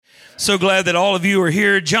So glad that all of you are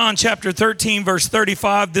here. John chapter 13, verse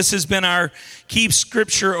 35. This has been our key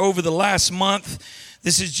scripture over the last month.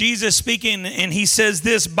 This is Jesus speaking, and he says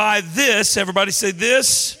this, by this, everybody say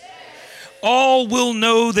this, all will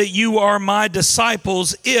know that you are my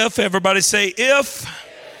disciples if, everybody say if,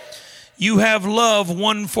 you have love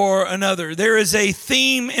one for another. There is a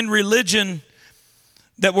theme in religion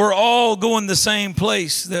that we're all going the same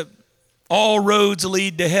place, that all roads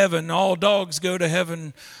lead to heaven, all dogs go to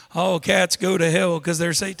heaven, all cats go to hell because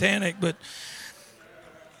they're satanic, but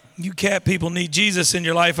you cat people need Jesus in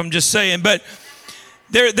your life, I'm just saying. But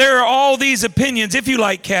there are all these opinions. If you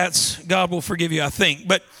like cats, God will forgive you, I think.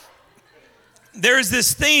 But there's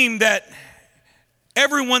this theme that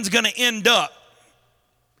everyone's going to end up,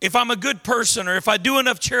 if I'm a good person or if I do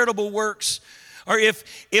enough charitable works, or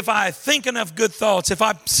if I think enough good thoughts, if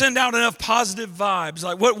I send out enough positive vibes,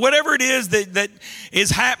 like whatever it is that is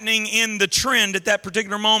happening in the trend at that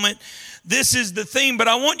particular moment, this is the theme. But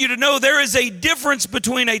I want you to know there is a difference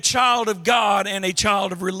between a child of God and a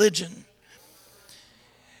child of religion.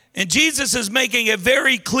 And Jesus is making a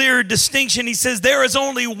very clear distinction. He says there is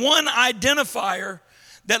only one identifier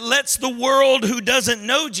that lets the world who doesn't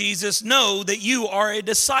know Jesus know that you are a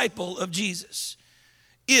disciple of Jesus.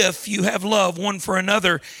 If you have love one for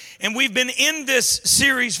another. And we've been in this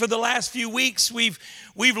series for the last few weeks. We've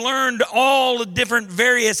learned all the different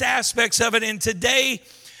various aspects of it. And today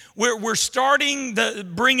we're starting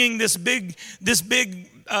bringing this big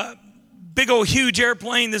old huge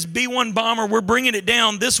airplane, this B-1 bomber. We're bringing it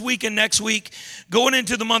down this week and next week, going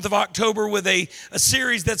into the month of October with a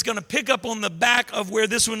series that's going to pick up on the back of where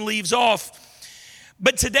this one leaves off.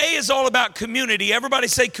 But today is all about community. Everybody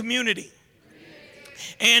say community.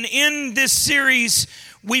 And in this series,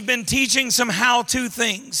 we've been teaching some how-to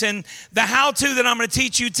things. And the how-to that I'm going to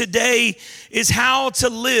teach you today is how to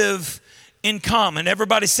live in common.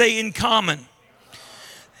 Everybody say in common.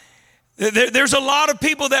 There's a lot of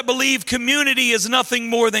people that believe community is nothing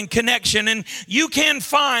more than connection. And you can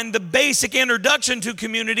find the basic introduction to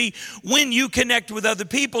community when you connect with other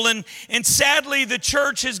people. And sadly, the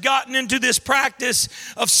church has gotten into this practice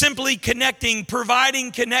of simply connecting,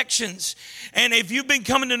 providing connections. And if you've been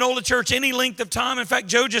coming to NOLA Church any length of time, in fact,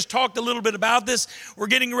 Joe just talked a little bit about this. We're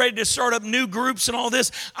getting ready to start up new groups and all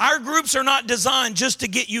this. Our groups are not designed just to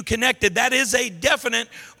get you connected. That is a definite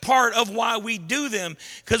part of why we do them,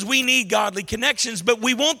 because we need godly connections. But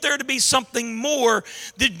we want there to be something more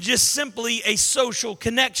than just simply a social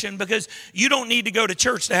connection, because you don't need to go to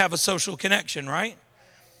church to have a social connection, right?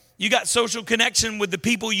 You got social connection with the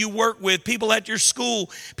people you work with, people at your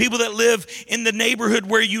school, people that live in the neighborhood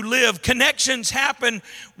where you live. Connections happen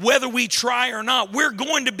whether we try or not. We're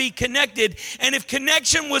going to be connected. And if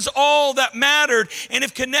connection was all that mattered, and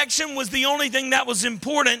if connection was the only thing that was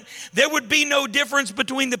important, there would be no difference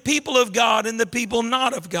between the people of God and the people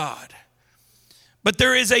not of God. But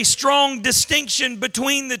there is a strong distinction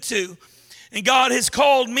between the two. And God has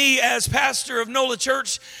called me as pastor of NOLA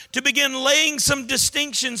Church to begin laying some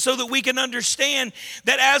distinctions so that we can understand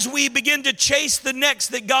that as we begin to chase the next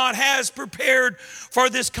that God has prepared for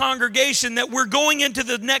this congregation, that we're going into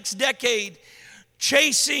the next decade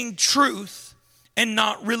chasing truth and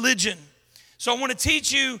not religion. So I want to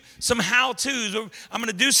teach you some how-tos. I'm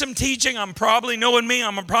going to do some teaching. I'm probably, knowing me,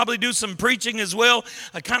 I'm going to probably do some preaching as well.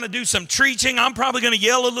 I kind of do some preaching. I'm probably going to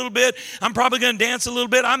yell a little bit. I'm probably going to dance a little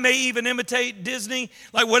bit. I may even imitate Disney,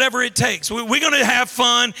 like whatever it takes. We're going to have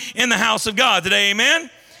fun in the house of God today,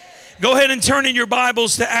 amen? Go ahead and turn in your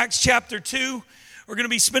Bibles to Acts chapter 2. We're going to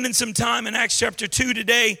be spending some time in Acts chapter 2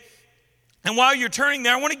 today. And while you're turning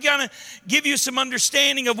there, I want to kind of give you some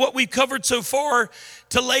understanding of what we've covered so far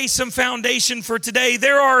to lay some foundation for today.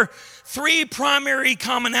 There are three primary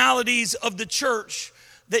commonalities of the church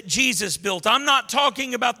that Jesus built. I'm not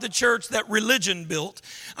talking about the church that religion built.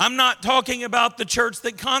 I'm not talking about the church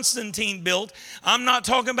that Constantine built. I'm not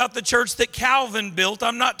talking about the church that Calvin built.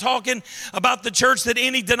 I'm not talking about the church that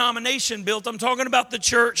any denomination built. I'm talking about the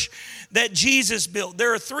church that Jesus built.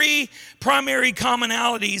 There are three primary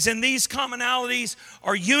commonalities, and these commonalities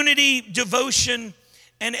are unity, devotion,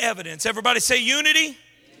 and evidence. Everybody say unity. Unity.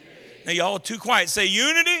 Now y'all are too quiet. Say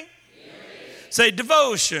unity. Unity. Say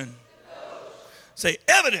devotion. Say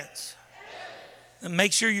evidence. And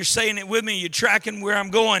make sure you're saying it with me. You're tracking where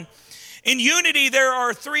I'm going. In unity, there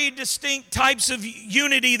are three distinct types of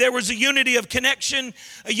unity. There was a unity of connection,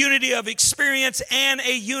 a unity of experience, and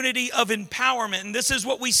a unity of empowerment. And this is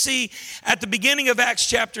what we see at the beginning of Acts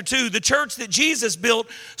chapter 2. The church that Jesus built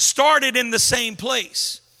started in the same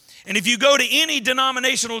place. And if you go to any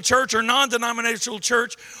denominational church or non-denominational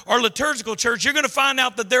church or liturgical church, you're going to find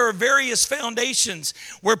out that there are various foundations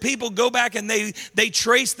where people go back and they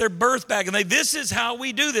trace their birth back. And this is how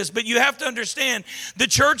we do this. But you have to understand, the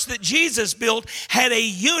church that Jesus built had a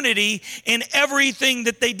unity in everything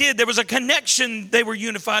that they did. There was a connection they were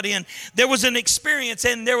unified in. There was an experience,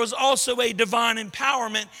 and there was also a divine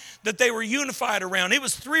empowerment that they were unified around. It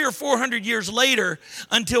was 300 or 400 years later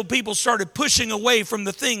until people started pushing away from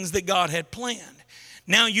the things that God had planned.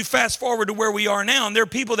 Now you fast forward to where we are now, and there are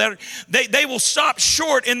people that they will stop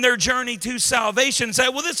short in their journey to salvation and say,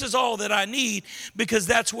 well, this is all that I need because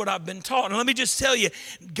that's what I've been taught. And let me just tell you,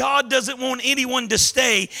 God doesn't want anyone to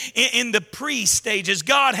stay in the pre-stages.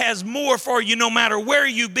 God has more for you no matter where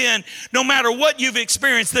you've been, no matter what you've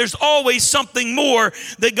experienced. There's always something more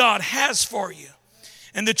that God has for you.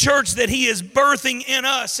 And the church that he is birthing in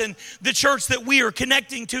us and the church that we are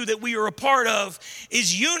connecting to, that we are a part of,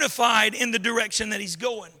 is unified in the direction that he's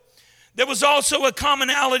going. There was also a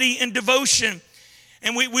commonality in devotion.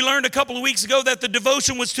 And we learned a couple of weeks ago that the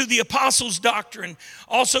devotion was to the apostles' doctrine,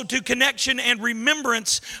 also to connection and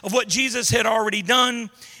remembrance of what Jesus had already done,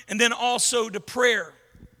 and then also to prayer.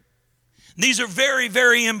 These are very,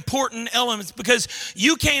 very important elements because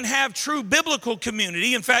you can't have true biblical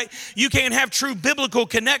community. In fact, you can't have true biblical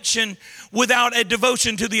connection without a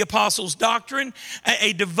devotion to the apostles' doctrine,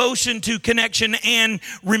 a devotion to connection and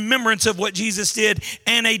remembrance of what Jesus did,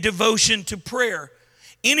 and a devotion to prayer.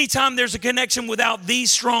 Anytime there's a connection without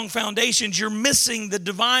these strong foundations, you're missing the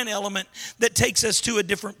divine element that takes us to a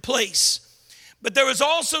different place. But there was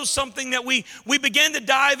also something that we began to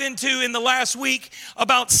dive into in the last week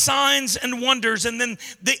about signs and wonders, and then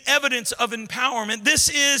the evidence of empowerment. This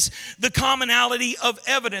is the commonality of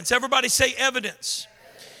evidence. Everybody say evidence.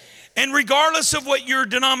 And regardless of what your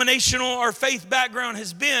denominational or faith background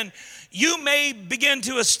has been, you may begin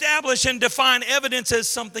to establish and define evidence as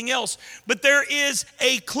something else. But there is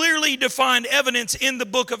a clearly defined evidence in the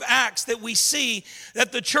book of Acts that we see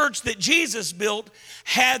that the church that Jesus built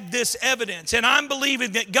had this evidence. And I'm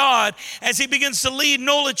believing that God, as he begins to lead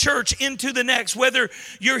NOLA Church into the next, whether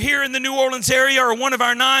you're here in the New Orleans area or one of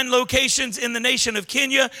our 9 locations in the nation of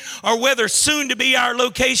Kenya, or whether soon to be our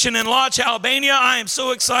location in Lodge, Albania, I am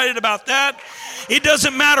so excited about that. It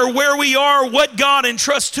doesn't matter where we are, what God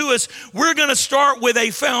entrusts to us. We're going to start with a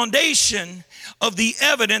foundation of the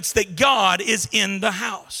evidence that God is in the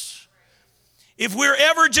house. If we're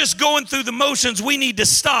ever just going through the motions, we need to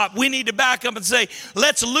stop. We need to back up and say,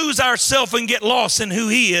 let's lose ourselves and get lost in who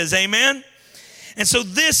he is. Amen? And so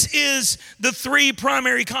this is the 3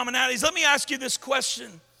 primary commonalities. Let me ask you this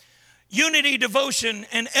question. Unity, devotion,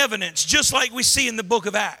 and evidence, just like we see in the book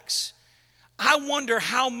of Acts. I wonder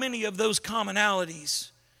how many of those commonalities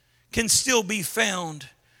can still be found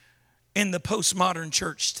in the postmodern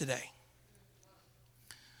church today.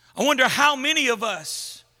 I wonder how many of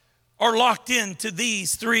us are locked into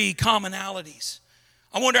these 3 commonalities.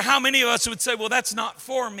 I wonder how many of us would say, well, that's not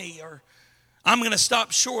for me, or I'm going to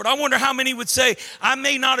stop short. I wonder how many would say, I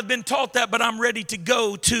may not have been taught that, but I'm ready to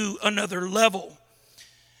go to another level.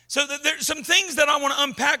 So there's some things that I want to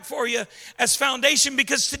unpack for you as foundation,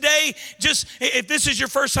 because today, just if this is your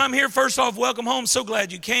first time here, first off, welcome home. So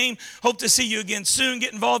glad you came. Hope to see you again soon.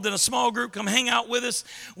 Get involved in a small group. Come hang out with us.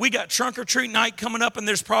 We got trunk or treat night coming up, and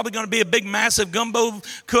there's probably going to be a big, massive gumbo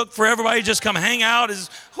cook for everybody. Just come hang out.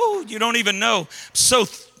 You don't even know. So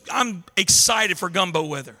I'm excited for gumbo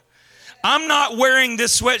weather. I'm not wearing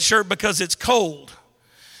this sweatshirt because it's cold.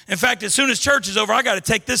 In fact, as soon as church is over, I got to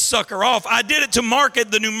take this sucker off. I did it to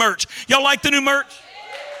market the new merch. Y'all like the new merch?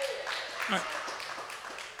 All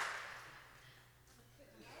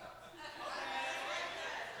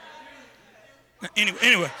right.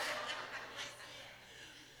 Anyway.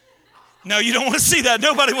 No, you don't want to see that.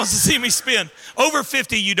 Nobody wants to see me spin. Over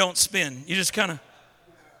 50, you don't spin. You just kind of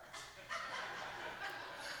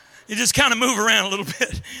move around a little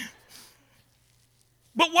bit.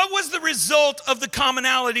 But what was the result of the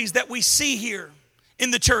commonalities that we see here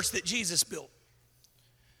in the church that Jesus built?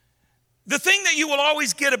 The thing that you will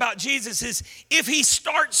always get about Jesus is if he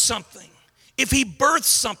starts something, if he births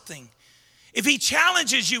something, if he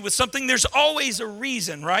challenges you with something, there's always a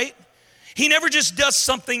reason, right? He never just does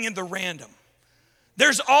something in the random.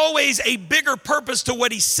 There's always a bigger purpose to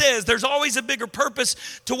what he says. There's always a bigger purpose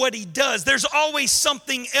to what he does. There's always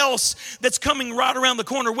something else that's coming right around the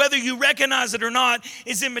corner. Whether you recognize it or not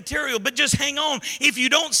is immaterial, but just hang on. If you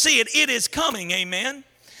don't see it, it is coming, amen?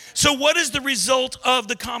 So what is the result of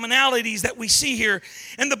the commonalities that we see here?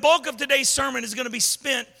 And the bulk of today's sermon is going to be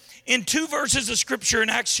spent in 2 verses of scripture in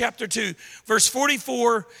Acts chapter 2, verse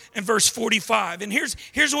 44 and verse 45. And here's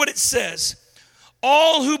what it says.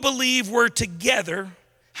 All who believe were together.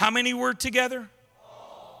 How many were together?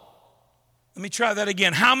 Let me try that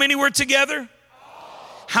again. How many were together?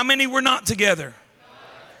 How many were not together?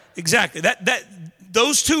 Exactly.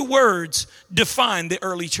 Those two words define the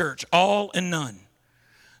early church, all and none.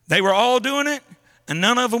 They were all doing it, and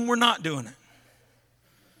none of them were not doing it.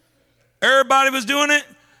 Everybody was doing it.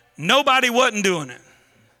 Nobody wasn't doing it.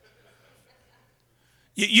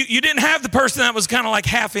 You didn't have the person that was kind of like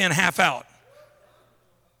half in, half out.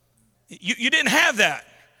 You didn't have that.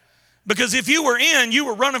 Because if you were in, you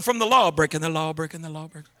were running from the law, breaking the law, breaking the law.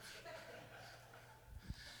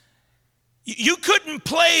 You couldn't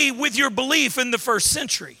play with your belief in the first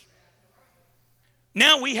century.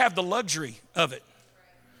 Now we have the luxury of it.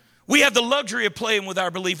 We have the luxury of playing with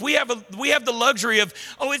our belief. We have the luxury of,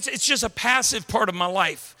 it's just a passive part of my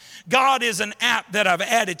life. God is an app that I've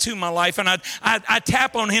added to my life, and I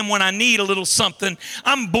tap on him when I need a little something.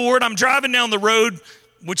 I'm bored. I'm driving down the road,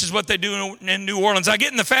 which is what they do in New Orleans. I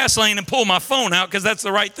get in the fast lane and pull my phone out because that's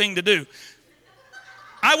the right thing to do.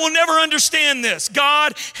 I will never understand this.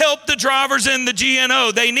 God help the drivers in the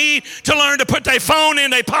GNO. They need to learn to put their phone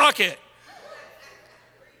in their pocket.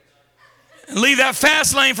 And leave that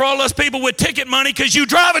fast lane for all us people with ticket money because you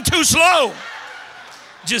driving too slow.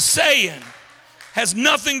 Just saying. Has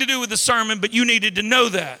nothing to do with the sermon, but you needed to know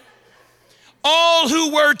that. All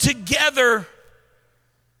who were together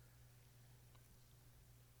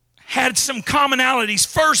had some commonalities.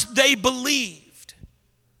 First, they believed.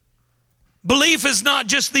 Belief is not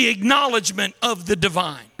just the acknowledgement of the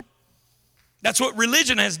divine. That's what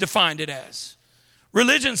religion has defined it as.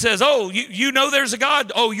 Religion says, you know there's a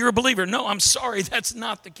God. Oh, you're a believer. No, I'm sorry, that's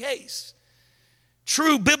not the case.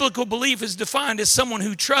 True biblical belief is defined as someone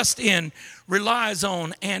who trusts in, relies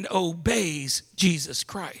on, and obeys Jesus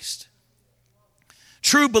Christ.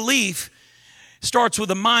 True belief starts with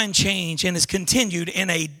a mind change and is continued in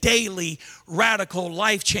a daily radical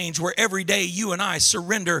life change where every day you and I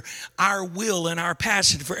surrender our will and our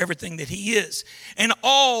passion for everything that he is. And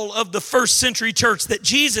all of the first century church that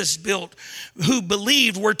Jesus built who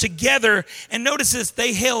believed were together. And notice this,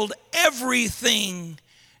 they held everything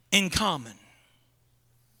in common.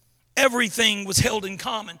 Everything was held in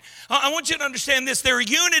common. I want you to understand this. Their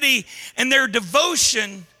unity and their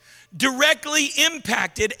devotion directly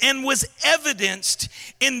impacted and was evidenced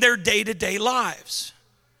in their day-to-day lives.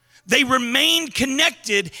 They remained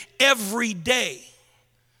connected every day.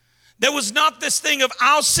 There was not this thing of,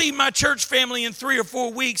 I'll see my church family in 3 or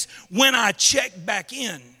 4 weeks when I check back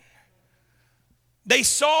in. They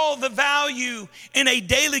saw the value in a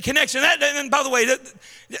daily connection. And by the way,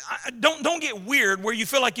 don't get weird where you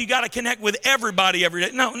feel like you got to connect with everybody every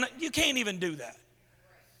day. No, you can't even do that.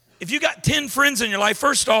 If you got 10 friends in your life,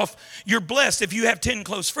 first off, you're blessed if you have 10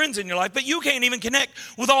 close friends in your life, but you can't even connect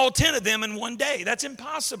with all 10 of them in one day. That's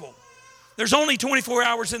impossible. There's only 24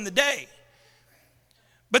 hours in the day.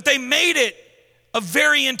 But they made it a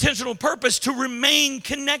very intentional purpose to remain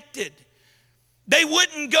connected. They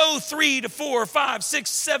wouldn't go 3 to 4, 5, 6,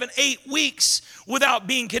 7, 8 weeks without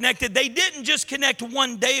being connected. They didn't just connect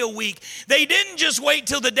one day a week. They didn't just wait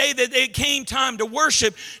till the day that it came time to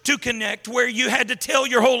worship to connect, where you had to tell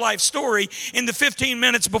your whole life story in the 15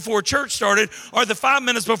 minutes before church started or the 5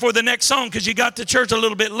 minutes before the next song because you got to church a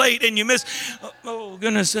little bit late and you missed. Oh,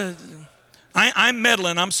 goodness. I'm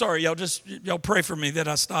meddling. I'm sorry. Y'all pray for me that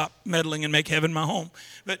I stop meddling and make heaven my home.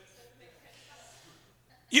 But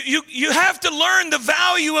You have to learn the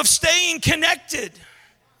value of staying connected.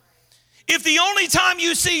 If the only time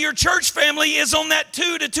you see your church family is on that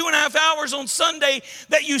 2 to 2.5 hours on Sunday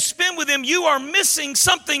that you spend with them, you are missing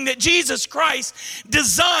something that Jesus Christ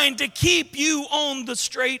designed to keep you on the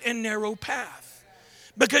straight and narrow path.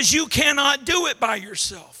 Because you cannot do it by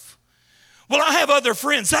yourself. Well, I have other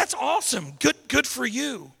friends. That's awesome. Good for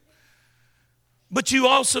you. But you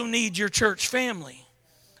also need your church family.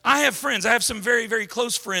 I have friends. I have some very, very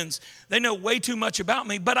close friends. They know way too much about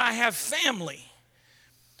me, but I have family.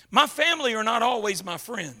 My family are not always my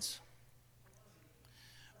friends,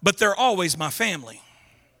 but they're always my family.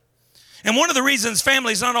 And one of the reasons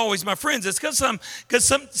family is not always my friends is because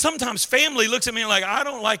sometimes family looks at me like, I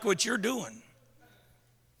don't like what you're doing.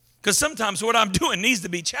 Because sometimes what I'm doing needs to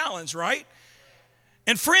be challenged, right?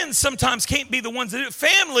 And friends sometimes can't be the ones that do it.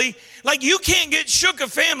 Family, like you can't get shook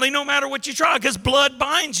of family no matter what you try because blood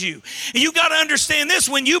binds you. And you got to understand this.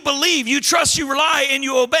 When you believe, you trust, you rely, and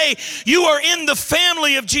you obey, you are in the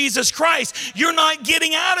family of Jesus Christ. You're not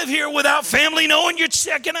getting out of here without family knowing you're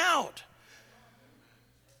checking out.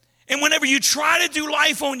 And whenever you try to do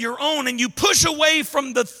life on your own and you push away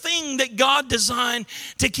from the thing that God designed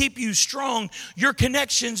to keep you strong, your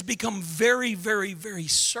connections become very, very, very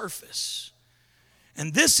surface.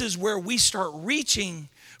 And this is where we start reaching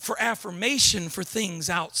for affirmation for things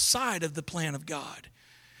outside of the plan of God.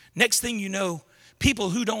 Next thing you know, people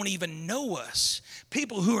who don't even know us,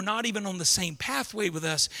 people who are not even on the same pathway with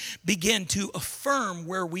us, begin to affirm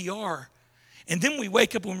where we are. And then we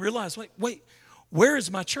wake up and realize, wait, where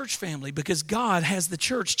is my church family? Because God has the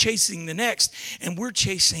church chasing the next, and we're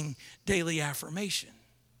chasing daily affirmation.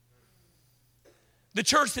 The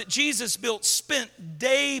church that Jesus built spent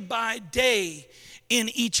day by day in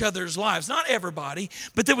each other's lives. Not everybody,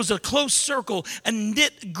 but there was a close circle, a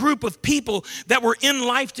knit group of people that were in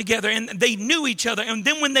life together, and they knew each other. And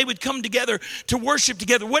then when they would come together to worship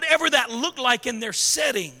together, whatever that looked like in their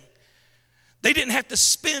setting, they didn't have to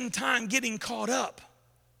spend time getting caught up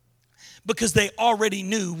because they already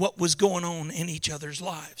knew what was going on in each other's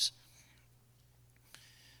lives.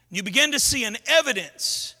 You begin to see an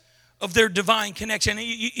evidence of their divine connection.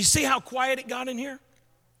 You see how quiet it got in here?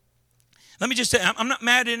 Let me just say, I'm not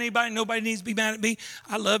mad at anybody. Nobody needs to be mad at me.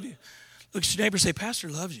 I love you. Look at your neighbor and say, Pastor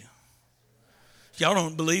loves you. Y'all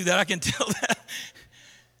don't believe that. I can tell that.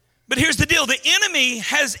 But here's the deal. The enemy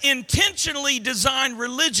has intentionally designed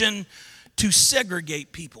religion to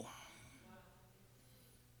segregate people.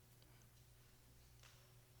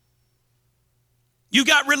 You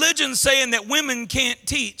got religion saying that women can't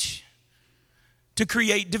teach to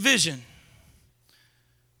create division.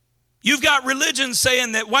 You've got religion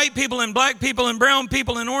saying that white people and black people and brown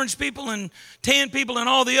people and orange people and tan people and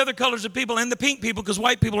all the other colors of people and the pink people, because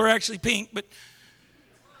white people are actually pink, but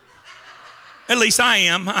at least I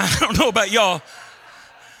am. I don't know about y'all.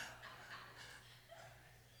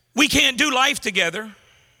 We can't do life together.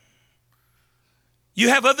 You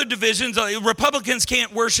have other divisions. Republicans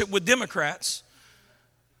can't worship with Democrats.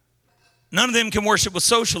 None of them can worship with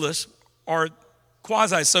socialists or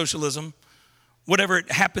quasi-socialism, whatever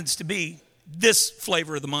it happens to be, this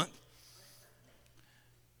flavor of the month.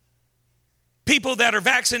 People that are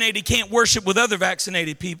vaccinated can't worship with other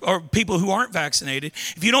vaccinated people or people who aren't vaccinated.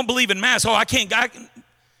 If you don't believe in mass, I can't.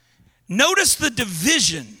 Notice the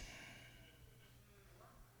division.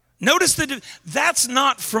 That's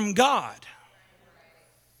not from God.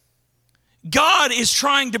 God is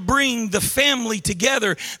trying to bring the family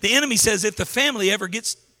together. The enemy says if the family ever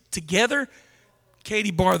gets together, Katie,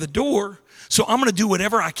 bar the door. So I'm going to do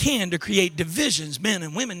whatever I can to create divisions. Men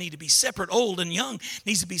and women need to be separate. Old and young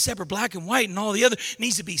needs to be separate. Black and white and all the other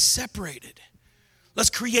needs to be separated. Let's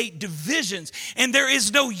create divisions. And there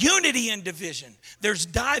is no unity in division. There's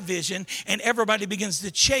division, and everybody begins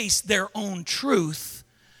to chase their own truth.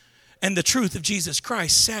 And the truth of Jesus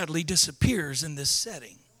Christ sadly disappears in this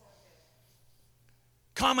setting.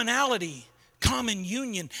 Commonality, common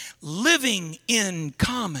union, living in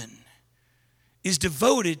common is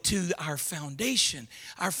devoted to our foundation.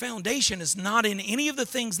 Our foundation is not in any of the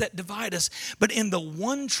things that divide us, but in the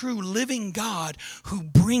one true living God who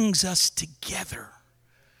brings us together.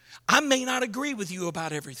 I may not agree with you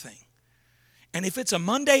about everything. And if it's a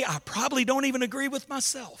Monday, I probably don't even agree with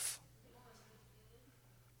myself.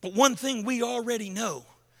 But one thing we already know,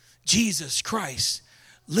 Jesus Christ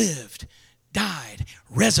lived, died,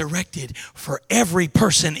 resurrected for every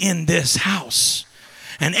person in this house.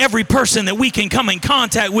 And every person that we can come in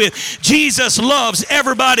contact with, Jesus loves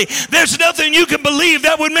everybody. There's nothing you can believe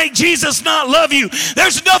that would make Jesus not love you.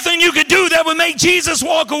 There's nothing you could do that would make Jesus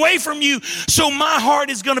walk away from you. So my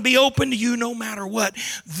heart is going to be open to you no matter what.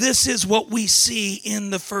 This is what we see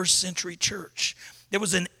in the first century church. There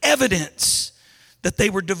was an evidence that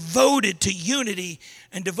they were devoted to unity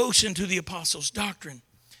and devotion to the apostles' doctrine.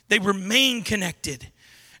 They remained connected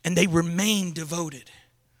and they remained devoted.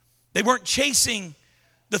 They weren't chasing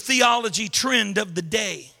the theology trend of the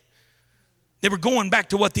day. They were going back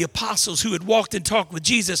to what the apostles who had walked and talked with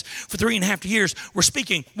Jesus for 3.5 years were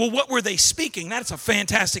speaking. Well, what were they speaking? That's a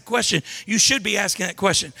fantastic question. You should be asking that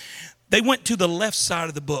question. They went to the left side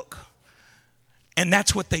of the book, and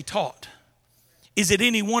that's what they taught. Is it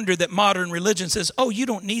any wonder that modern religion says, oh, you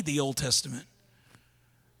don't need the Old Testament?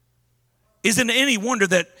 Isn't it any wonder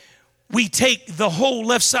that we take the whole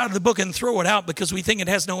left side of the book and throw it out because we think it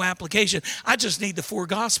has no application? I just need the 4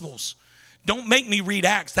 Gospels. Don't make me read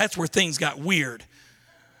Acts. That's where things got weird.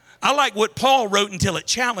 I like what Paul wrote until it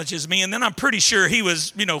challenges me, and then I'm pretty sure he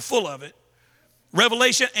was, full of it.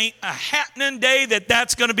 Revelation ain't a happening day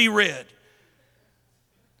that's going to be read.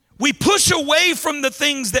 We push away from the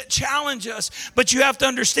things that challenge us, but you have to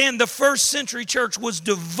understand the first century church was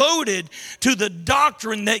devoted to the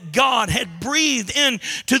doctrine that God had breathed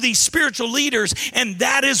into these spiritual leaders, and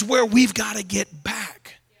that is where we've got to get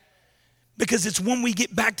back. Because it's when we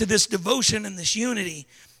get back to this devotion and this unity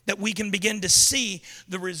that we can begin to see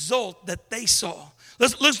the result that they saw.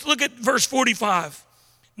 Let's look at verse 45.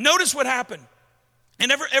 Notice what happened.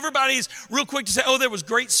 And everybody's real quick to say, oh, there was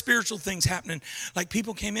great spiritual things happening. Like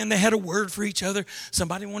people came in, they had a word for each other.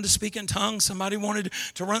 Somebody wanted to speak in tongues. Somebody wanted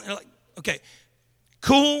to run. Like, okay,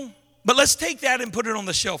 cool. But let's take that and put it on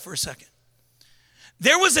the shelf for a second.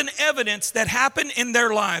 There was an evidence that happened in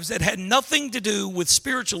their lives that had nothing to do with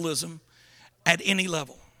spiritualism at any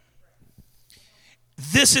level.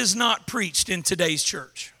 This is not preached in today's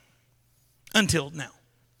church until now.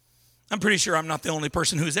 I'm pretty sure I'm not the only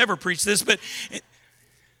person who's ever preached this, but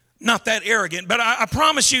not that arrogant. But I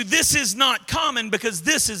promise you, this is not common because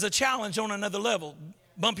this is a challenge on another level.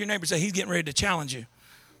 Bump your neighbor and say, he's getting ready to challenge you.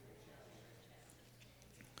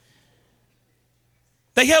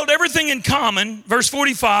 They held everything in common, verse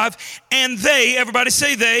 45, and they, everybody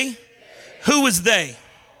say they. Who was they?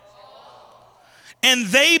 And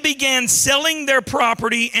they began selling their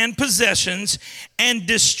property and possessions and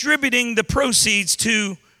distributing the proceeds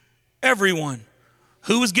to everyone.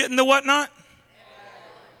 Who was getting the whatnot?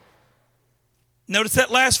 Notice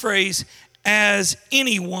that last phrase, as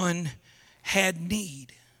anyone had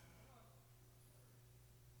need.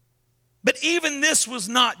 But even this was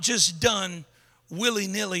not just done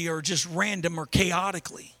willy-nilly or just random or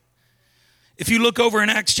chaotically. If you look over in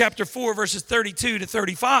Acts chapter 4, verses 32 to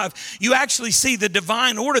 35, you actually see the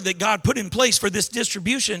divine order that God put in place for this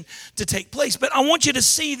distribution to take place. But I want you to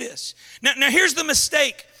see this. Now here's the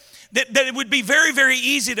mistake that it would be very, very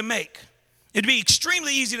easy to make. It'd be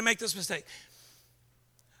extremely easy to make this mistake.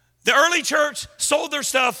 The early church sold their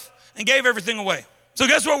stuff and gave everything away. So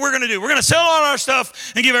guess what we're going to do? We're going to sell all our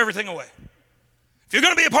stuff and give everything away. If you're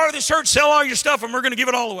going to be a part of this church, sell all your stuff and we're going to give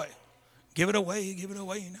it all away. Give it away, you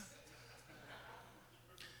know.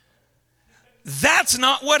 That's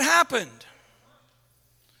not what happened.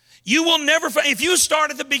 You will never find, if you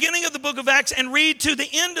start at the beginning of the book of Acts and read to the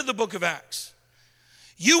end of the book of Acts,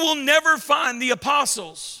 you will never find the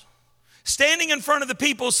apostles standing in front of the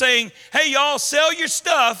people saying, hey, y'all, sell your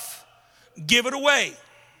stuff, give it away.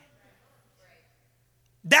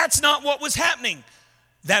 That's not what was happening.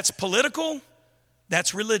 That's political,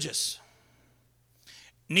 that's religious.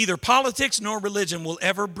 Neither politics nor religion will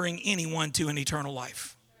ever bring anyone to an eternal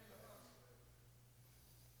life.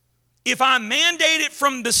 If I mandate it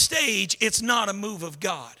from the stage, it's not a move of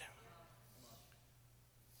God.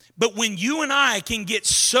 But when you and I can get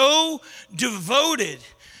so devoted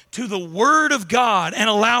to the Word of God and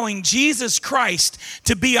allowing Jesus Christ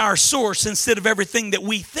to be our source instead of everything that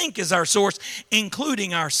we think is our source,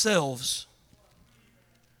 including ourselves,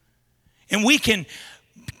 and we can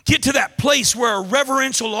get to that place where a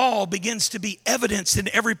reverential awe begins to be evidenced in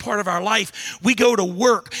every part of our life. We go to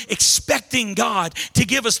work expecting God to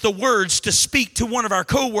give us the words to speak to one of our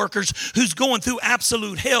coworkers who's going through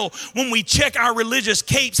absolute hell. When we check our religious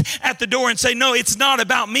capes at the door and say, no, it's not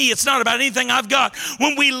about me. It's not about anything I've got.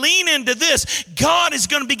 When we lean into this, God is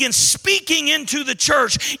going to begin speaking into the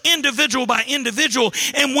church, individual by individual.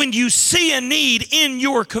 And when you see a need in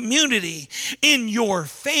your community, in your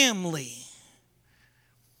family,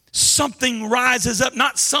 something rises up,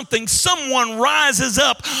 someone rises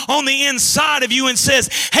up on the inside of you and says,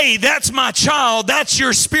 hey, that's my child, that's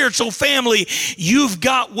your spiritual family. You've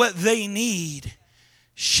got what they need.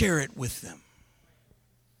 Share it with them.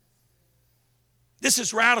 This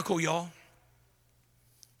is radical, y'all.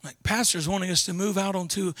 Like pastors wanting us to move out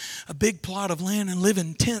onto a big plot of land and live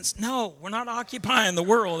in tents. No, we're not occupying the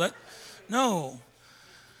world. No.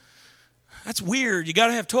 That's weird. You got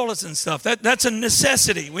to have toilets and stuff. That's a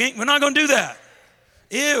necessity. We're not going to do that.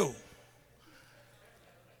 Ew.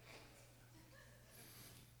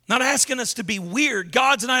 Not asking us to be weird.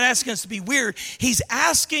 God's not asking us to be weird. He's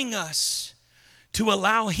asking us to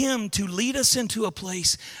allow Him to lead us into a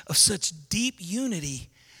place of such deep unity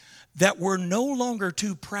that we're no longer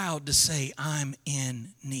too proud to say, I'm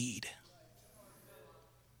in need.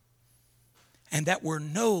 And that we're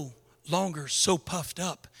no longer so puffed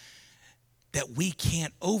up that we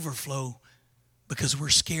can't overflow because we're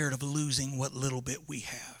scared of losing what little bit we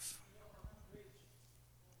have.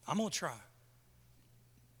 I'm going to try.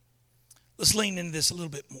 Let's lean into this a little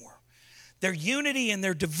bit more. Their unity and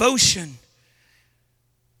their devotion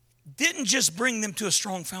didn't just bring them to a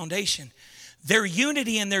strong foundation. Their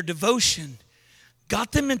unity and their devotion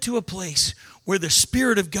got them into a place where the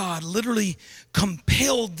Spirit of God literally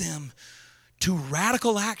compelled them to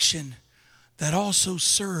radical action that also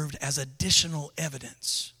served as additional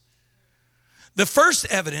evidence. The first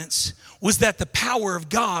evidence was that the power of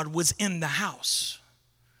God was in the house.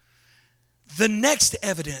 The next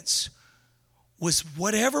evidence was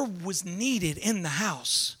whatever was needed in the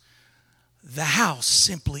house, the house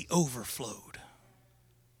simply overflowed.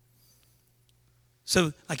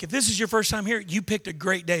 So, like, if this is your first time here, you picked a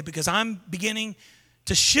great day, because I'm beginning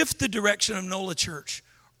to shift the direction of NOLA Church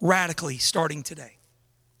radically starting today.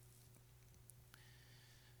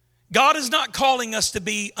 God is not calling us to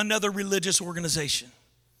be another religious organization.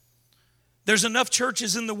 There's enough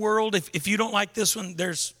churches in the world. If you don't like this one,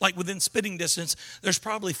 there's, like, within spitting distance, there's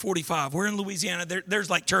probably 45. We're in Louisiana. There's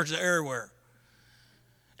like churches everywhere.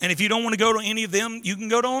 And if you don't want to go to any of them, you can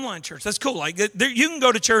go to online church. That's cool. Like, you can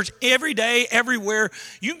go to church every day, everywhere.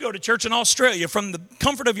 You can go to church in Australia from the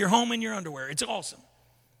comfort of your home in your underwear. It's awesome.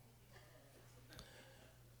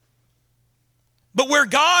 But where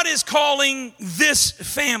God is calling this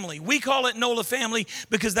family, we call it NOLA family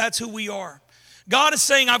because that's who we are. God is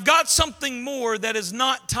saying, I've got something more that is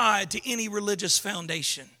not tied to any religious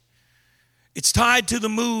foundation. It's tied to the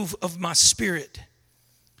move of my Spirit.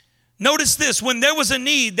 Notice this, when there was a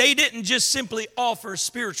need, they didn't just simply offer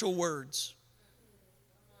spiritual words.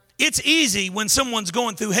 It's easy when someone's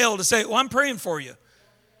going through hell to say, well, I'm praying for you.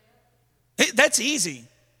 That's easy.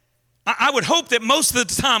 I would hope that most of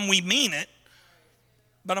the time we mean it,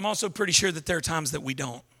 but I'm also pretty sure that there are times that we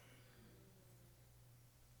don't.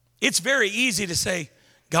 It's very easy to say,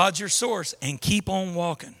 God's your source, and keep on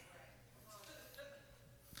walking.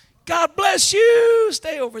 God bless you,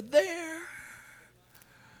 stay over there.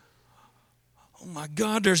 Oh my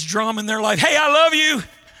God, there's drama in their life. Hey, I love you.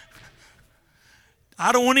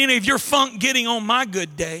 I don't want any of your funk getting on my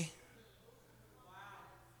good day.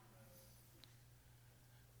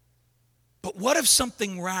 But what if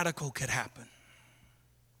something radical could happen?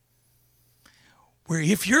 Where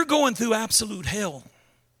if you're going through absolute hell,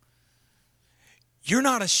 you're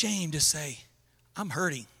not ashamed to say, I'm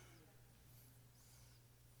hurting.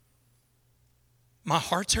 My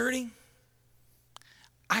heart's hurting.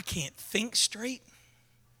 I can't think straight.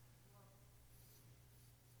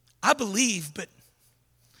 I believe, but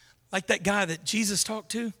like that guy that Jesus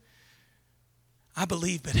talked to, I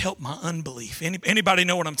believe, but help my unbelief. Anybody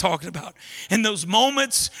know what I'm talking about? In those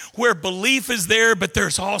moments where belief is there, but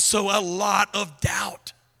there's also a lot of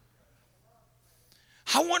doubt.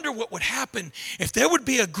 I wonder what would happen if there would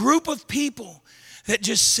be a group of people that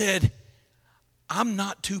just said, I'm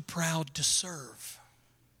not too proud to serve.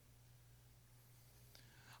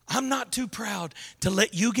 I'm not too proud to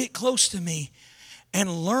let you get close to me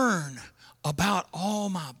and learn about all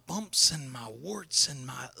my bumps and my warts and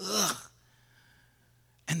my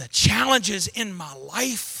and the challenges in my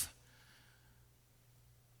life.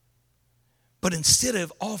 But instead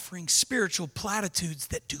of offering spiritual platitudes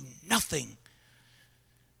that do nothing,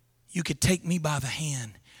 you could take me by the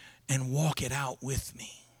hand and walk it out with me.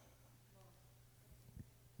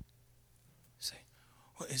 Say,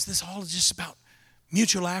 well, is this all just about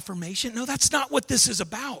mutual affirmation? No, that's not what this is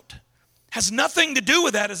about. It has nothing to do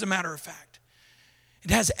with that, as a matter of fact.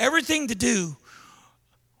 It has everything to do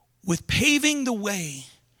with paving the way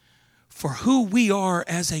for who we are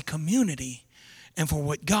as a community and for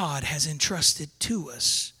what God has entrusted to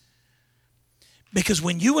us. Because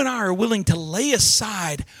when you and I are willing to lay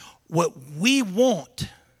aside what we want,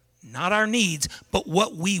 not our needs, but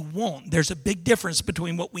what we want. There's a big difference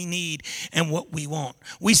between what we need and what we want.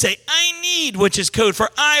 We say, I need, which is code for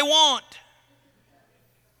I want.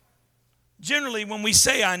 Generally, when we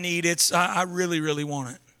say I need, it's I really, really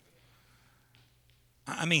want it.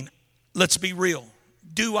 I mean, let's be real.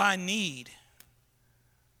 Do I need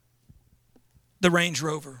the Range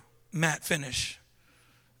Rover matte finish,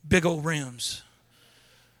 big old rims,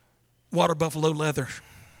 water buffalo leather?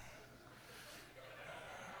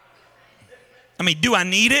 I mean, do I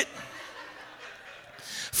need it?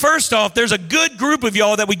 First off, there's a good group of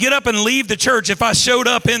y'all that would get up and leave the church if I showed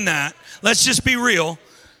up in that. Let's just be real.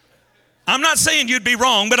 I'm not saying you'd be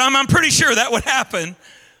wrong, but I'm pretty sure that would happen.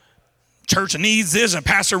 Church needs this, and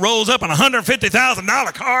pastor rolls up in a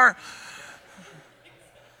 $150,000 car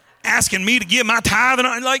asking me to give my tithe. And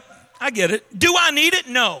I'm like, I get it. Do I need it?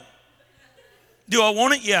 No. Do I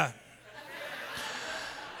want it? Yeah.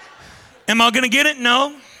 Am I going to get it?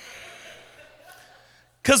 No.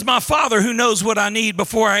 Because my Father, who knows what I need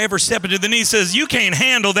before I ever step into the knee, says, you can't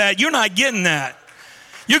handle that. You're not getting that.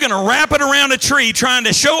 You're going to wrap it around a tree trying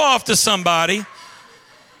to show off to somebody.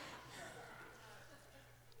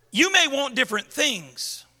 You may want different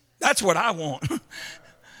things. That's what I want.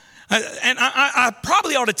 And I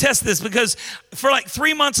probably ought to test this, because for like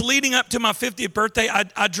 3 months leading up to my 50th birthday,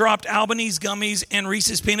 I dropped Albanese gummies and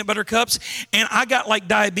Reese's peanut butter cups, and I got like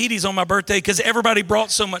diabetes on my birthday because everybody brought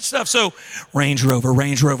so much stuff. So Range Rover.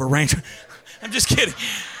 I'm just kidding.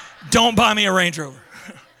 Don't buy me a Range Rover.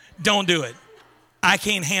 Don't do it. I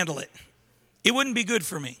can't handle it. It wouldn't be good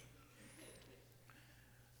for me.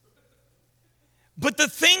 But the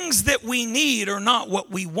things that we need are not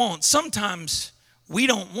what we want. Sometimes we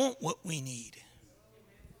don't want what we need.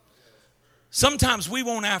 Sometimes we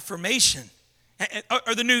want affirmation.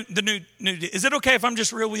 Or the new, is it okay if I'm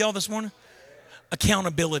just real with y'all this morning?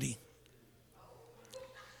 Accountability.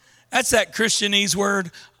 That's that Christianese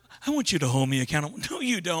word. I want you to hold me accountable. No,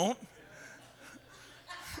 you don't.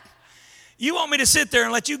 You want me to sit there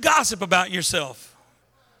and let you gossip about yourself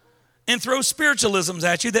and throw spiritualisms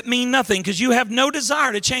at you that mean nothing because you have no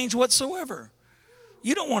desire to change whatsoever.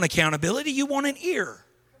 You don't want accountability. You want an ear.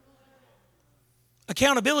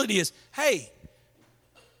 Accountability is, hey,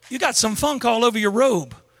 you got some funk all over your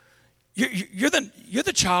robe. You're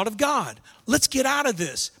the child of God. Let's get out of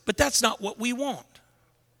this. But that's not what we want.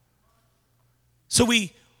 So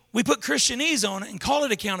we put Christianese on it and call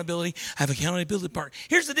it accountability. I have accountability partner.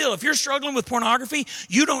 Here's the deal. If you're struggling with pornography,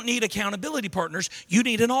 you don't need accountability partners. You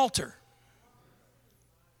need an altar.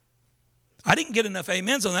 I didn't get enough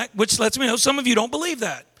amens on that, which lets me know some of you don't believe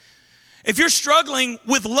that. If you're struggling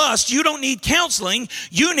with lust, you don't need counseling.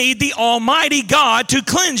 You need the Almighty God to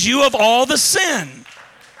cleanse you of all the sin.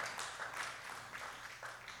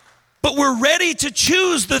 But we're ready to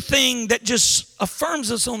choose the thing that just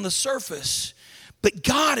affirms us on the surface. But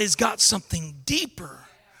God has got something deeper.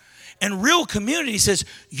 And real community says,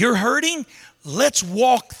 you're hurting? Let's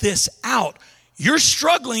walk this out. You're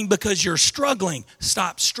struggling because you're struggling.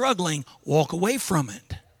 Stop struggling. Walk away from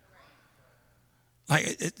it.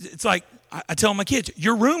 It's like I tell my kids,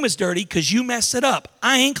 your room is dirty because you messed it up.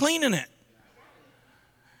 I ain't cleaning it.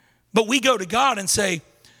 But we go to God and say,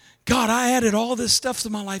 God, I added all this stuff to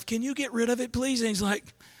my life. Can you get rid of it, please? And he's like,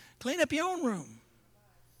 clean up your own room.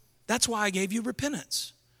 That's why I gave you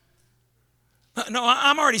repentance. No,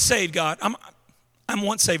 I'm already saved, God. I'm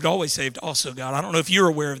once saved, always saved also, God. I don't know if you're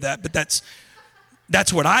aware of that, but that's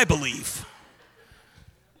what I believe.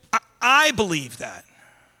 I believe that.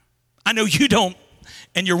 I know you don't,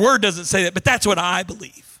 and your word doesn't say that, but that's what I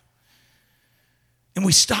believe. And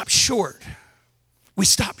we stop short. We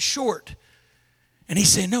stop short. And he's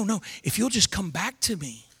saying, no, if you'll just come back to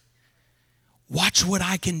me, watch what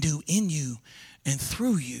I can do in you and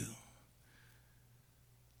through you.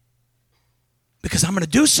 Because I'm going to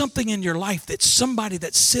do something in your life that somebody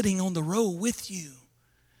that's sitting on the row with you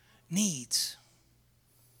needs.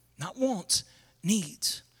 Not wants,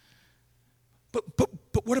 needs. But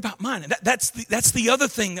what about mine? And that's the other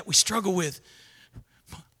thing that we struggle with.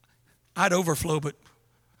 I'd overflow, but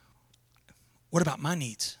what about my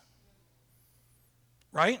needs?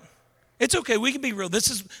 Right? It's okay. We can be real. This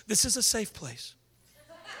is a safe place.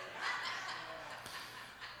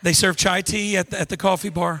 They serve chai tea at the coffee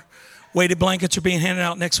bar. Weighted blankets are being handed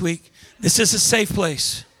out next week. This is a safe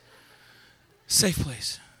place. Safe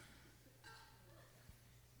place.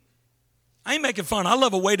 I ain't making fun. I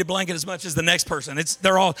love a weighted blanket as much as the next person.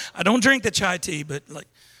 I don't drink the chai tea, but like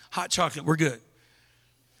hot chocolate, we're good.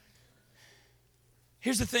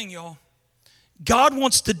 Here's the thing, y'all. God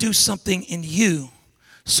wants to do something in you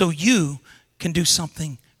so you can do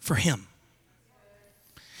something for him.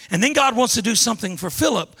 And then God wants to do something for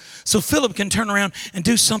Philip so Philip can turn around and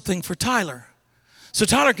do something for Tyler. So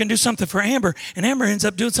Tyler can do something for Amber, and Amber ends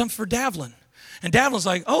up doing something for Davlin. And Davlin's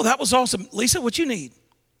like, oh, that was awesome. Lisa, what you need?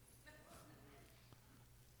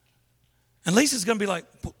 And Lisa's going to be like,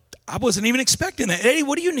 I wasn't even expecting that. Eddie,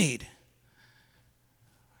 what do you need?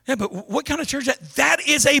 Yeah, but what kind of church is that? That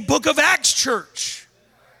is a Book of Acts church.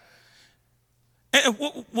 And,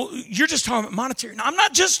 well, you're just talking about monetary. Now, I'm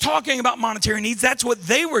not just talking about monetary needs. That's what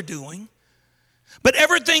they were doing. But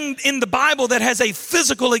everything in the Bible that has a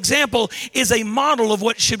physical example is a model of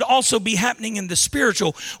what should also be happening in the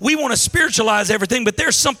spiritual. We want to spiritualize everything, but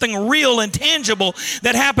there's something real and tangible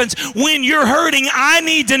that happens when you're hurting. I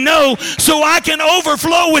need to know so I can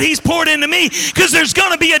overflow what he's poured into me, because there's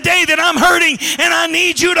going to be a day that I'm hurting and I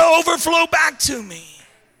need you to overflow back to me.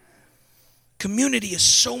 Community is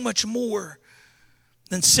so much more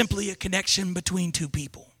than simply a connection between two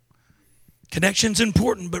people. Connection's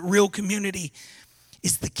important, but real community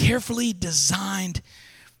is the carefully designed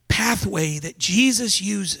pathway that Jesus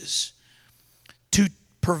uses to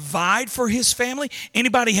provide for his family.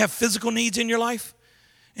 Anybody have physical needs in your life?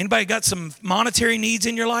 Anybody got some monetary needs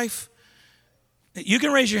in your life? You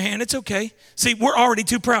can raise your hand. It's okay. See, we're already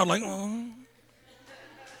too proud. Like, oh.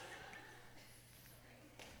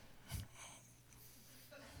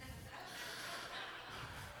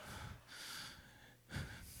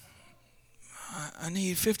 I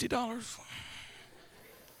need $50.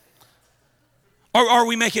 Or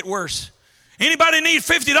we make it worse. Anybody need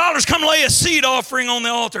 $50? Come lay a seed offering on the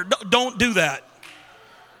altar. Don't do that.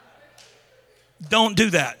 Don't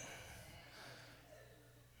do that.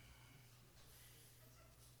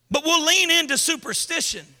 But we'll lean into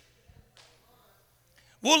superstition.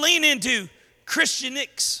 We'll lean into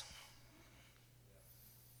Christianics.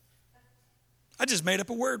 I just made up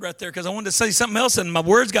a word right there because I wanted to say something else and my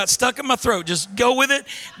words got stuck in my throat. Just go with it.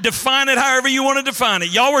 Define it however you want to define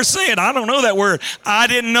it. Y'all were saying, I don't know that word. I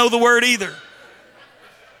didn't know the word either.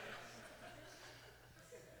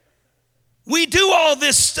 We do all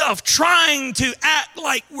this stuff trying to act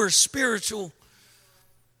like we're spiritual.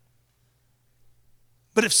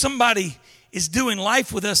 But if somebody is doing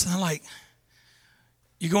life with us and they're like,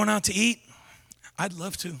 you going out to eat? I'd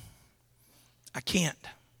love to. I can't.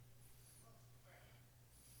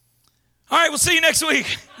 All right, we'll see you next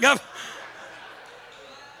week.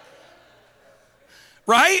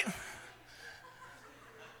 Right?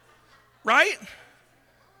 Right?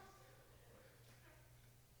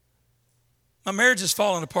 My marriage is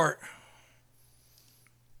falling apart.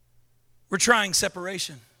 We're trying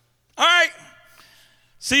separation. All right.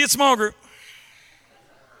 See you at small group.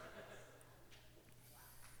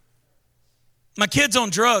 My kid's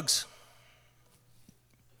on drugs.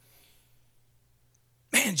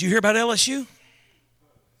 Man, did you hear about LSU?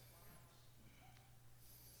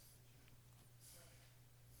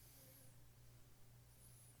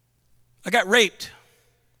 I got raped.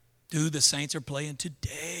 Dude, the Saints are playing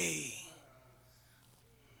today.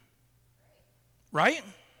 Right?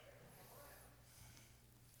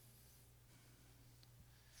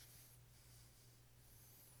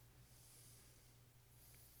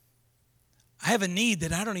 I have a need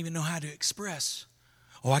that I don't even know how to express.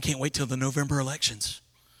 Oh, I can't wait till the November elections.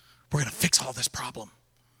 We're going to fix all this problem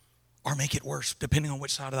or make it worse, depending on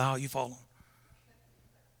which side of the aisle you fall on.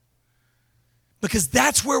 Because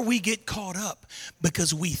that's where we get caught up,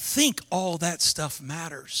 because we think all that stuff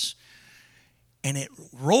matters. And it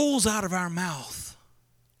rolls out of our mouth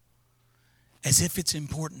as if it's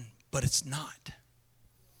important, but it's not.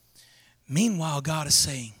 Meanwhile, God is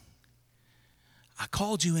saying, I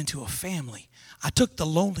called you into a family. I took the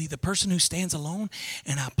lonely, the person who stands alone,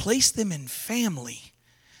 and I placed them in family.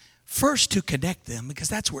 First to connect them, because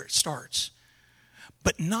that's where it starts.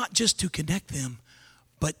 But not just to connect them,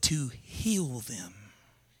 but to heal them.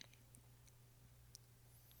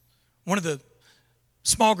 One of the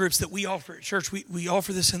small groups that we offer at church, we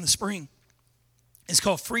offer this in the spring. It's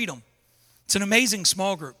called Freedom. It's an amazing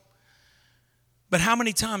small group. But how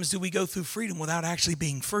many times do we go through freedom without actually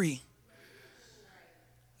being free?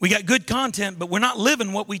 We got good content, but we're not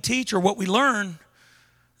living what we teach or what we learn.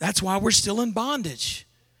 That's why we're still in bondage.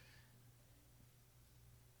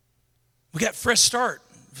 We got Fresh Start,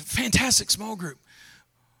 fantastic small group.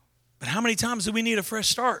 But how many times do we need a fresh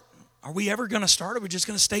start? Are we ever going to start, or are we just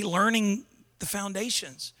going to stay learning the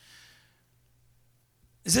foundations?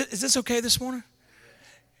 Is this okay this morning?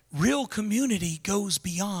 Real community goes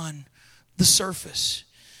beyond the surface.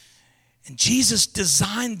 And Jesus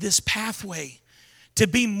designed this pathway to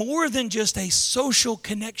be more than just a social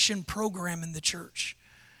connection program in the church.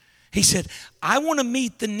 He said, I want to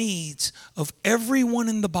meet the needs of everyone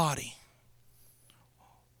in the body.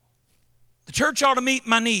 The church ought to meet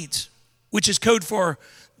my needs, which is code for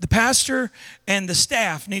the pastor and the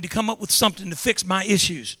staff need to come up with something to fix my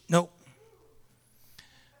issues. Nope.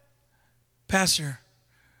 Pastor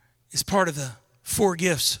is part of the 4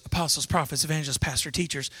 gifts: apostles, prophets, evangelists, pastor,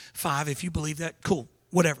 teachers. 5, if you believe that, cool,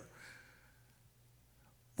 whatever.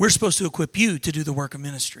 We're supposed to equip you to do the work of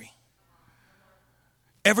ministry.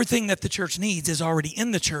 Everything that the church needs is already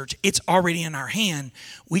in the church. It's already in our hand.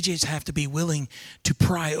 We just have to be willing to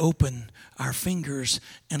pry open our fingers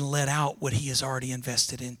and let out what he has already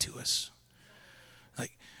invested into us.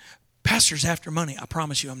 Like, pastor's after money. I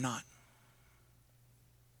promise you I'm not.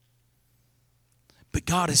 But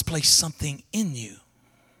God has placed something in you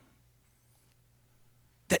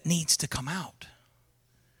that needs to come out.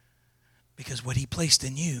 Because what he placed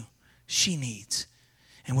in you, she needs.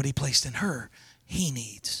 And what he placed in her, he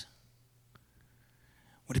needs.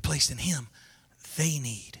 What he placed in him, they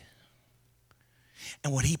need.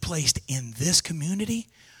 And what he placed in this community,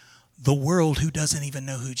 the world who doesn't even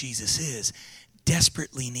know who Jesus is,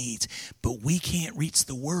 desperately needs. But we can't reach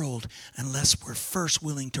the world unless we're first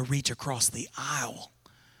willing to reach across the aisle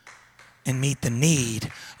and meet the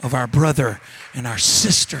need of our brother and our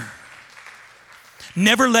sister.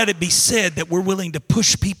 Never let it be said that we're willing to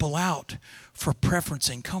push people out for preference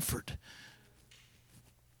and comfort.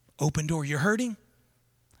 Open door. You're hurting?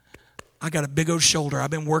 I got a big old shoulder.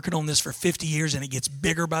 I've been working on this for 50 years and it gets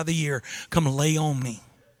bigger by the year. Come lay on me.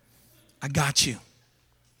 I got you.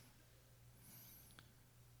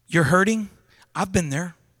 You're hurting? I've been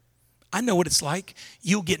there. I know what it's like.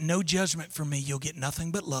 You'll get no judgment from me. You'll get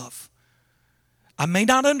nothing but love. I may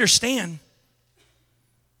not understand,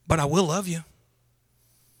 but I will love you.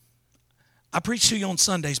 I preach to you on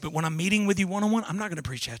Sundays, but when I'm meeting with you one-on-one, I'm not going to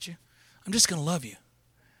preach at you. I'm just going to love you.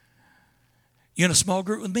 You're in a small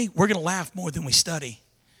group with me, we're going to laugh more than we study.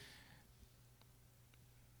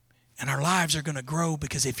 And our lives are going to grow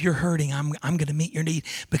because if you're hurting, I'm going to meet your need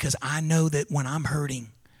because I know that when I'm hurting,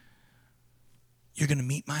 you're going to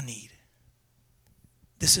meet my need.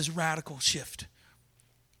 This is a radical shift.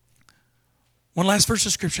 One last verse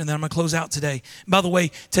of scripture, and then I'm going to close out today. And by the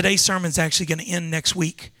way, today's sermon is actually going to end next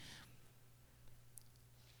week.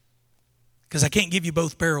 Because I can't give you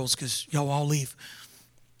both barrels because y'all all leave.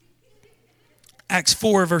 Acts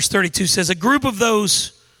 4 verse 32 says, the group of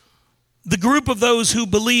those who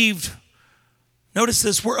believed, notice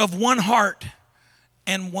this, were of one heart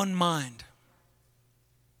and one mind.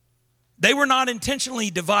 They were not intentionally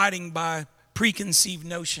dividing by preconceived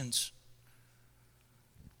notions.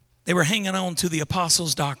 They were hanging on to the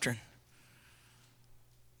apostles' doctrine.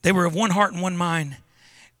 They were of one heart and one mind.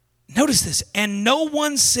 Notice this, and no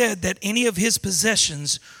one said that any of his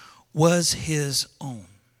possessions was his own.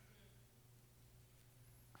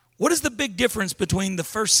 What is the big difference between the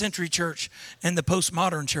first century church and the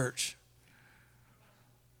postmodern church?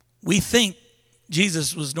 We think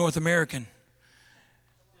Jesus was North American.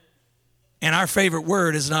 And our favorite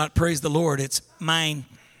word is not praise the Lord, it's mine.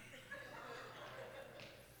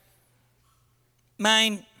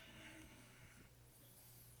 Mine.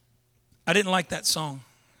 I didn't like that song.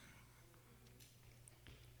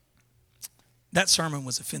 That sermon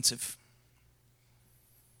was offensive.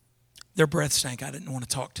 Their breath stank. I didn't want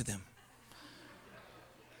to talk to them.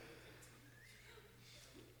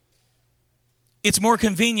 It's more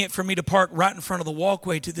convenient for me to park right in front of the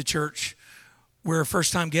walkway to the church where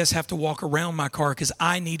first-time guests have to walk around my car because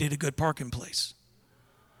I needed a good parking place.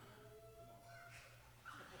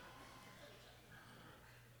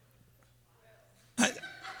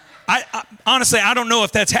 I honestly, I don't know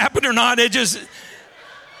if that's happened or not. If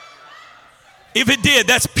it did,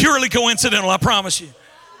 that's purely coincidental, I promise you.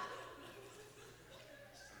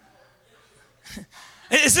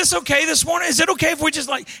 Is this okay this morning? Is it okay if we just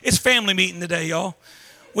it's family meeting today, y'all?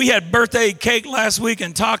 We had birthday cake last week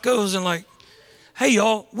and tacos and hey,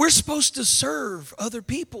 y'all, we're supposed to serve other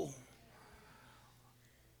people.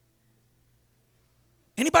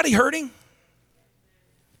 Anybody hurting?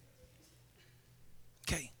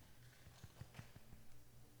 Okay.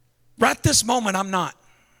 Right this moment, I'm not.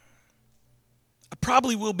 I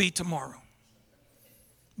probably will be tomorrow.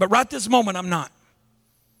 But right this moment, I'm not.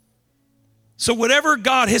 So whatever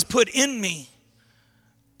God has put in me,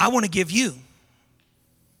 I want to give you.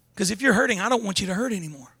 Because if you're hurting, I don't want you to hurt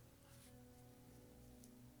anymore.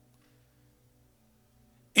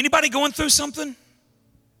 Anybody going through something?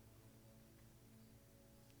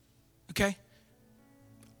 Okay.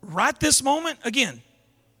 Right this moment, again,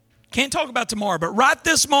 can't talk about tomorrow, but right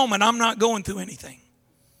this moment, I'm not going through anything.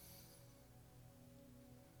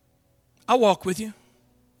 I'll walk with you.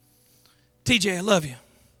 TJ, I love you.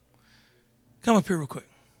 Come up here real quick.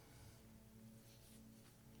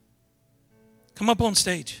 Come up on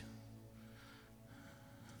stage.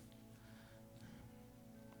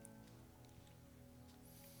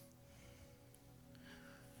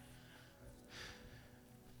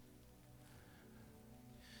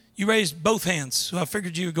 You raised both hands, so I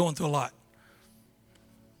figured you were going through a lot.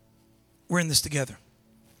 We're in this together.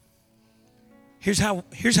 Here's how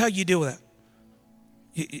you deal with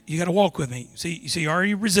that. You got to walk with me. See, you're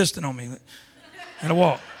already resisting on me. Got to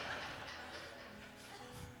walk.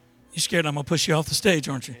 You're scared I'm going to push you off the stage,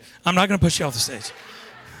 aren't you? I'm not going to push you off the stage.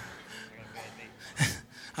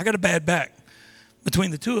 I got a bad back.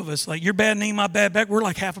 Between the two of us, your bad knee, my bad back, we're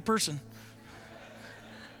like half a person.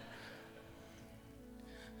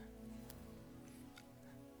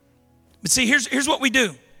 But see, here's what we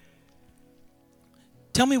do.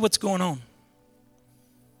 Tell me what's going on.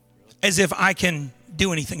 As if I can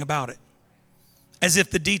do anything about it. As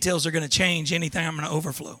if the details are going to change anything I'm going to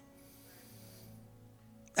overflow.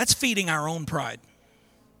 That's feeding our own pride.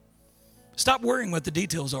 Stop worrying what the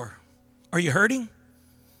details are. Are you hurting?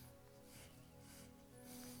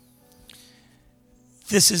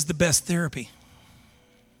 This is the best therapy.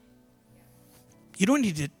 You don't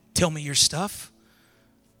need to tell me your stuff.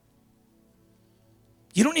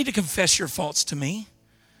 You don't need to confess your faults to me.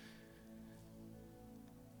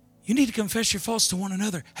 You need to confess your faults to one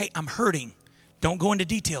another. Hey, I'm hurting. Don't go into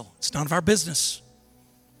detail. It's none of our business.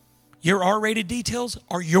 Your R-rated details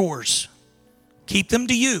are yours. Keep them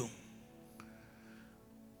to you.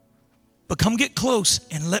 But come get close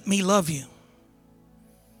and let me love you.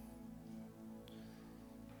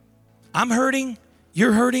 I'm hurting.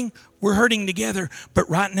 You're hurting. We're hurting together, but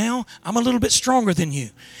right now, I'm a little bit stronger than you.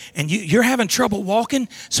 And you're having trouble walking,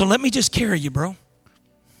 so let me just carry you, bro.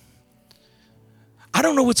 I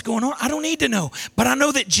don't know what's going on. I don't need to know. But I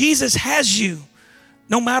know that Jesus has you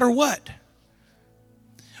no matter what.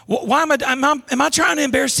 Why am I trying to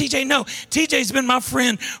embarrass TJ? No, TJ's been my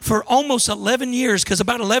friend for almost 11 years, because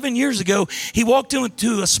about 11 years ago, he walked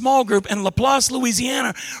into a small group in Laplace,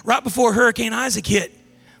 Louisiana, right before Hurricane Isaac hit.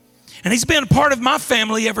 And he's been a part of my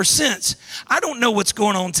family ever since. I don't know what's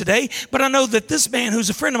going on today, but I know that this man, who's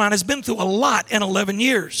a friend of mine, has been through a lot in 11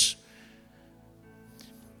 years.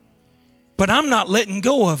 But I'm not letting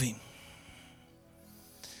go of him.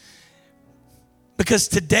 Because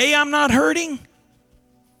today I'm not hurting,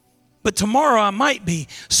 but tomorrow I might be.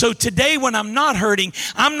 So today when I'm not hurting,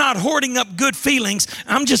 I'm not hoarding up good feelings.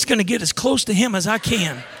 I'm just going to get as close to him as I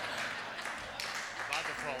can.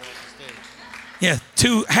 Yeah,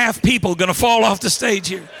 2 half people going to fall off the stage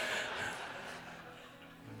here.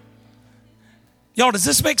 Y'all, does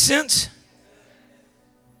this make sense?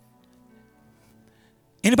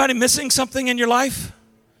 Anybody missing something in your life?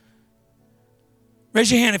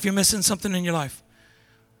 Raise your hand if you're missing something in your life.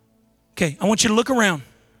 Okay, I want you to look around.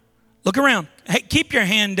 Look around. Hey, keep your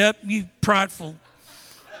hand up, you prideful.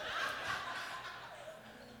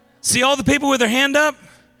 See all the people with their hand up?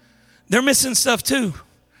 They're missing stuff too.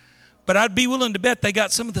 But I'd be willing to bet they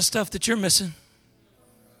got some of the stuff that you're missing.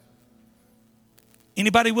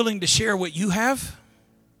 Anybody willing to share what you have?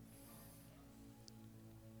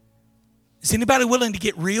 Is anybody willing to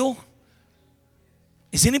get real?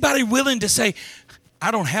 Is anybody willing to say, I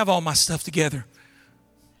don't have all my stuff together?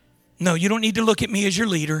 No, you don't need to look at me as your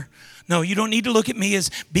leader. No, you don't need to look at me as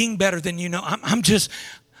being better than you. No,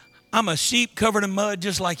 I'm a sheep covered in mud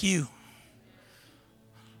just like you.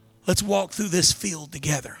 Let's walk through this field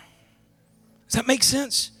together. Does that make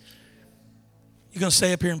sense? You're going to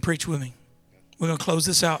stay up here and preach with me. We're going to close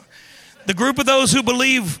this out. The group of those who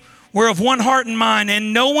believe were of one heart and mind,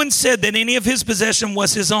 and no one said that any of his possession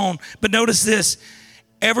was his own. But notice this,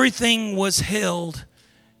 everything was held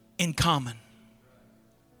in common.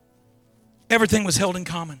 Everything was held in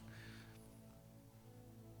common.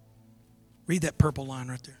 Read that purple line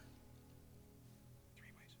right there.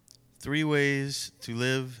 3 ways to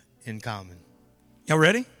live in common. Y'all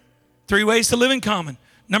ready? 3 ways to live in common.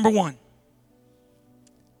 Number 1.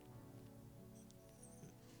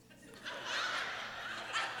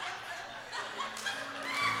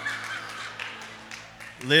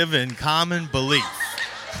 Live in common belief.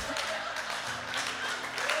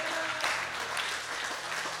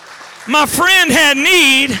 My friend had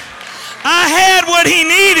need. I had what he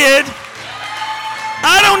needed.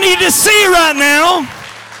 I don't need to see right now.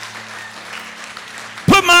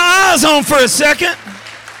 Put my eyes on for a second.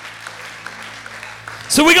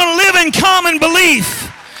 So we're going to live in common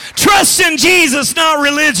belief. Trust in Jesus, not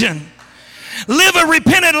religion. Live a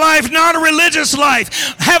repentant life, not a religious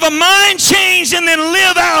life. Have a mind change and then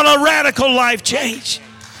live out a radical life change.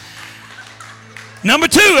 Number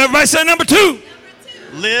 2, everybody say number 2.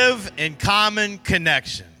 Live in common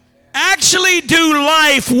connection. Actually do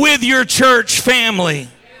life with your church family.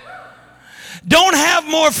 Don't have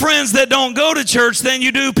more friends that don't go to church than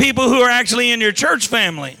you do people who are actually in your church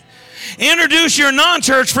family. Introduce your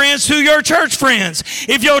non-church friends to your church friends.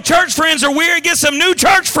 If your church friends are weird, get some new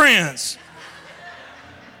church friends.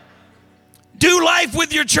 Do life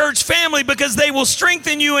with your church family because they will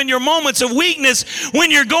strengthen you in your moments of weakness.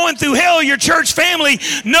 When you're going through hell, your church family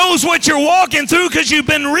knows what you're walking through because you've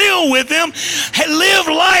been real with them. Live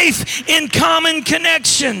life in common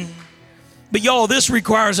connection. But y'all, this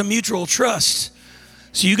requires a mutual trust.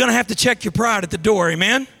 So you're going to have to check your pride at the door,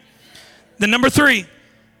 amen? Then number 3.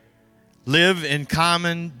 Live in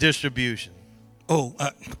common distribution.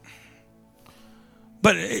 But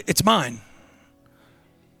it's mine.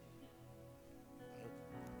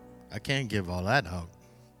 I can't give all that out.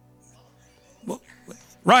 Well,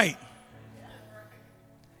 right.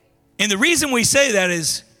 And the reason we say that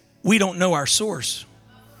is we don't know our source.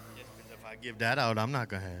 If I give that out, I'm not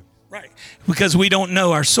going to have. Right. Because we don't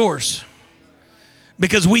know our source.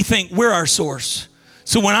 Because we think we're our source.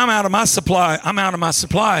 So when I'm out of my supply, I'm out of my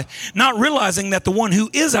supply. Not realizing that the one who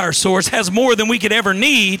is our source has more than we could ever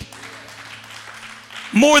need.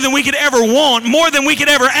 More than we could ever want. More than we could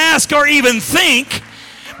ever ask or even think.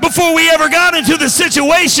 Before we ever got into the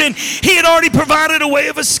situation, he had already provided a way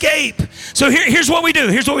of escape. So here's what we do.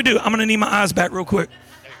 Here's what we do. I'm going to need my eyes back real quick.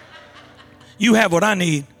 You have what I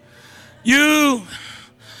need. You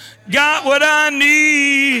got what I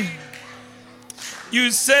need. You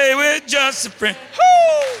say we're just a friend.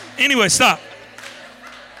 Woo! Anyway, stop.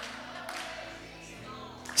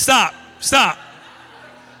 Stop.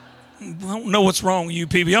 I don't know what's wrong with you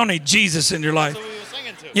people. Y'all need Jesus in your life. That's what we were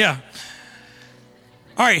singing to. Yeah.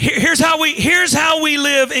 All right, here's how we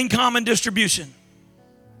live in common distribution.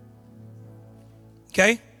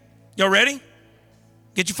 Okay? Y'all ready?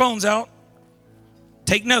 Get your phones out.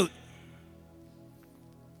 Take note.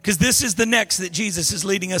 Because this is the next that Jesus is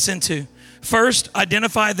leading us into. First,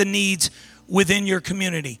 identify the needs within your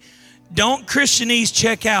community. Don't Christianese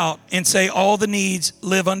check out and say all the needs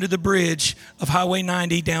live under the bridge of Highway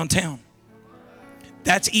 90 downtown.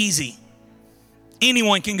 That's easy.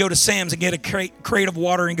 Anyone can go to Sam's and get a crate of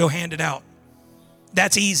water and go hand it out.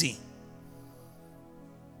 That's easy.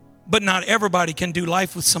 But not everybody can do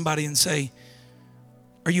life with somebody and say,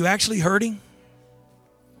 are you actually hurting?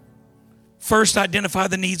 First, identify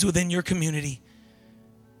the needs within your community.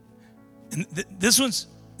 And this one's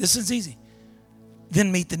easy.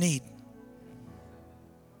 Then meet the need.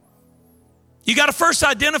 You got to first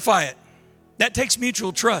identify it. That takes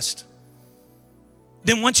mutual trust.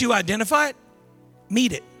 Then once you identify it,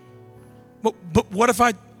 meet it. But what if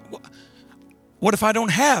I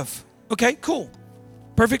don't have? Okay, cool.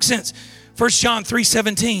 Perfect sense. 1 John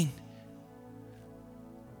 3:17.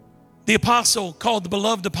 The apostle, called the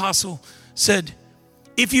beloved apostle, said,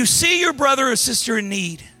 if you see your brother or sister in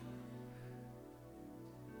need,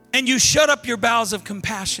 and you shut up your bowels of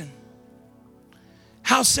compassion,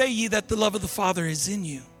 how say ye that the love of the Father is in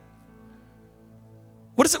you?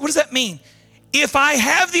 What does that mean? If I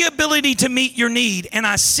have the ability to meet your need and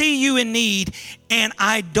I see you in need and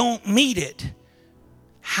I don't meet it,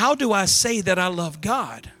 how do I say that I love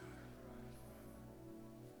God?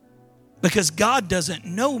 Because God doesn't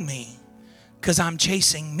know me because I'm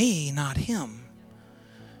chasing me, not him.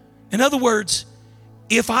 In other words,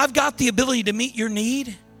 if I've got the ability to meet your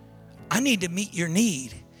need, I need to meet your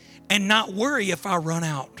need and not worry if I run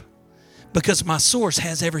out, because my source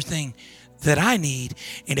has everything that I need.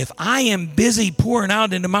 And if I am busy pouring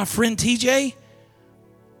out into my friend TJ,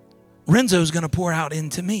 Renzo's going to pour out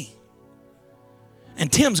into me. And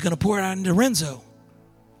Tim's going to pour out into Renzo.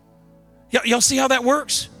 Y'all see how that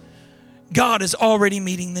works? God is already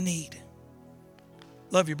meeting the need.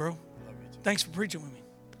 Love you, bro. Love you too. Thanks for preaching with me.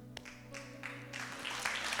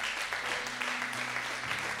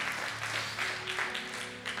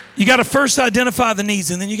 You got to first identify the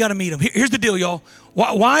needs, and then you got to meet them. Here's the deal, y'all.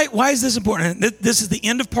 Why is this important? This is the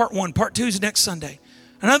end of part 1. Part 2 is next Sunday.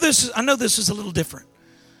 I know this is a little different.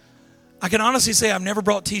 I can honestly say I've never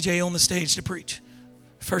brought TJ on the stage to preach.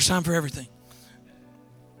 First time for everything.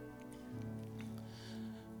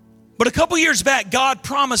 But a couple years back, God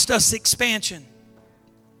promised us expansion.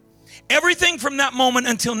 Everything from that moment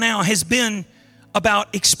until now has been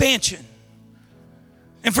about expansion.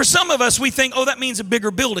 And for some of us, we think, oh, that means a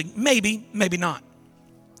bigger building. Maybe, maybe not.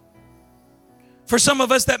 For some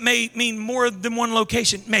of us, that may mean more than one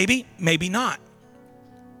location. Maybe, maybe not.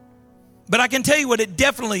 But I can tell you what it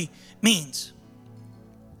definitely means.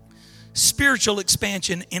 Spiritual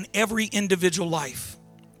expansion in every individual life.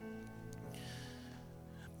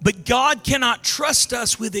 But God cannot trust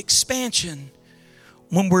us with expansion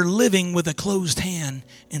when we're living with a closed hand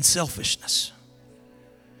and selfishness.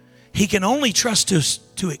 He can only trust us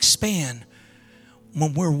to expand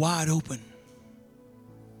when we're wide open,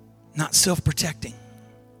 not self-protecting.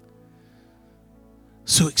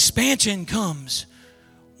 So expansion comes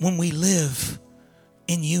when we live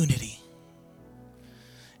in unity.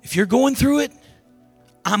 If you're going through it,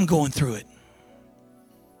 I'm going through it.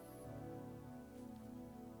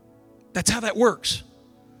 That's how that works.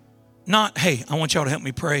 Not, hey, I want y'all to help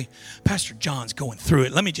me pray. Pastor John's going through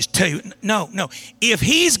it. Let me just tell you. No. If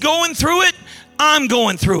he's going through it, I'm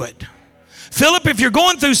going through it. Philip, if you're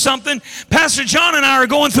going through something, Pastor John and I are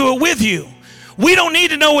going through it with you. We don't need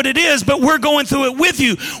to know what it is, but we're going through it with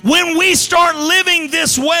you. When we start living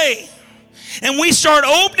this way, and we start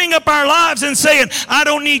opening up our lives and saying, I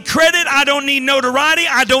don't need credit, I don't need notoriety,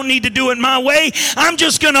 I don't need to do it my way, I'm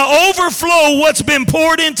just going to overflow what's been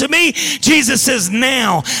poured into me. Jesus says,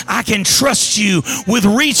 now I can trust you with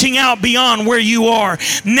reaching out beyond where you are.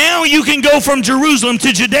 Now you can go from Jerusalem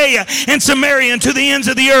to Judea and Samaria and to the ends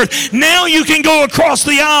of the earth. Now you can go across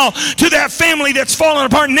the aisle to that family that's fallen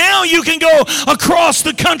apart. Now you can go across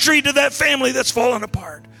the country to that family that's fallen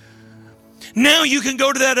apart. Now you can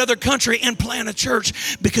go to that other country and plant a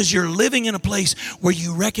church because you're living in a place where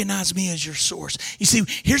you recognize me as your source. You see,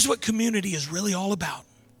 here's what community is really all about.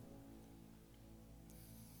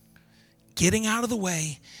 Getting out of the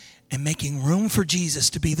way and making room for Jesus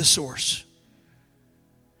to be the source.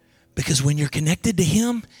 Because when you're connected to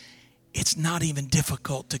him, it's not even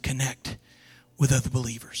difficult to connect with other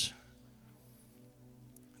believers.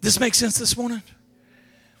 This makes sense this morning?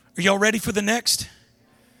 Are y'all ready for the next?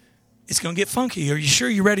 It's going to get funky. Are you sure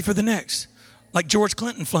you're ready for the next? Like George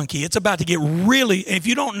Clinton funky. It's about to get really, if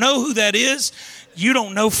you don't know who that is, you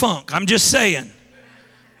don't know funk. I'm just saying.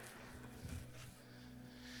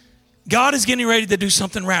 God is getting ready to do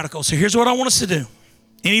something radical. So here's what I want us to do.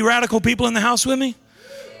 Any radical people in the house with me?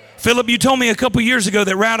 Philip, you told me a couple years ago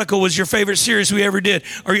that Radical was your favorite series we ever did.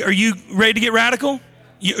 Are you ready to get radical? Are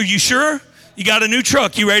you sure? You got a new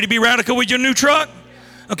truck. You ready to be radical with your new truck?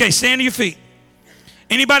 Okay, stand to your feet.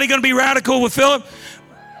 Anybody going to be radical with Philip?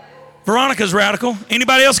 Veronica's radical.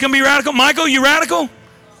 Anybody else going to be radical? Michael, you radical?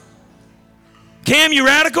 Cam, you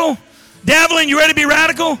radical? Davlin, you ready to be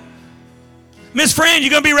radical? Miss Fran, you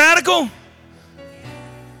going to be radical?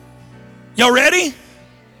 Y'all ready?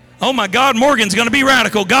 Oh my God, Morgan's going to be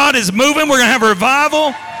radical. God is moving. We're going to have a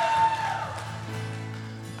revival.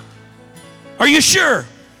 Are you sure?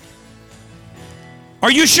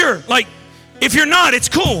 Are you sure? Like, if you're not, it's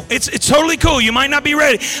cool. It's totally cool. You might not be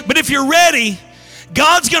ready. But if you're ready,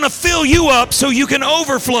 God's going to fill you up so you can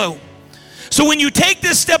overflow. So when you take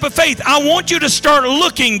this step of faith, I want you to start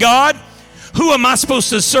looking, God, who am I supposed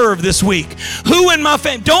to serve this week? Who in my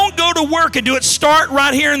family? Don't go to work and do it. Start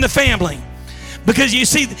right here in the family. Because you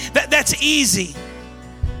see, that's easy.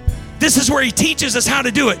 This is where he teaches us how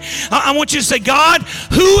to do it. I want you to say, God,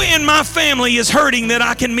 who in my family is hurting that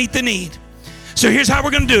I can meet the need? So here's how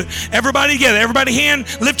we're going to do it. Everybody together. Everybody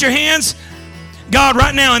lift your hands. God,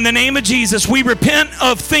 right now, in the name of Jesus, we repent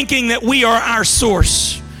of thinking that we are our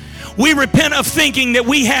source. We repent of thinking that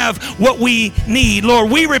we have what we need. Lord,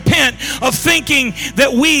 we repent of thinking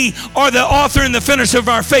that we are the author and the finisher of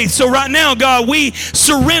our faith. So right now, God, we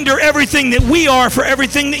surrender everything that we are for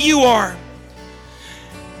everything that you are.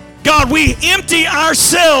 God, we empty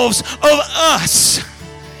ourselves of us.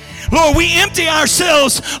 Lord, we empty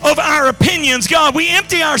ourselves of our opinions. God, we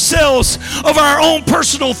empty ourselves of our own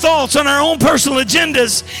personal thoughts and our own personal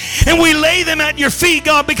agendas, and we lay them at your feet,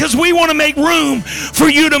 God, because we want to make room for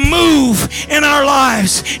you to move in our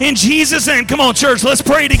lives. In Jesus' name. Come on, church, let's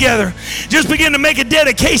pray together. Just begin to make a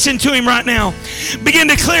dedication to him right now. Begin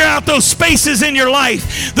to clear out those spaces in your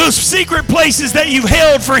life, those secret places that you've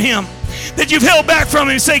held for him, that you've held back from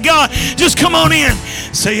him. Say, God, just come on in.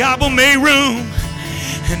 Say, I will make room.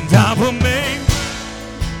 And I will make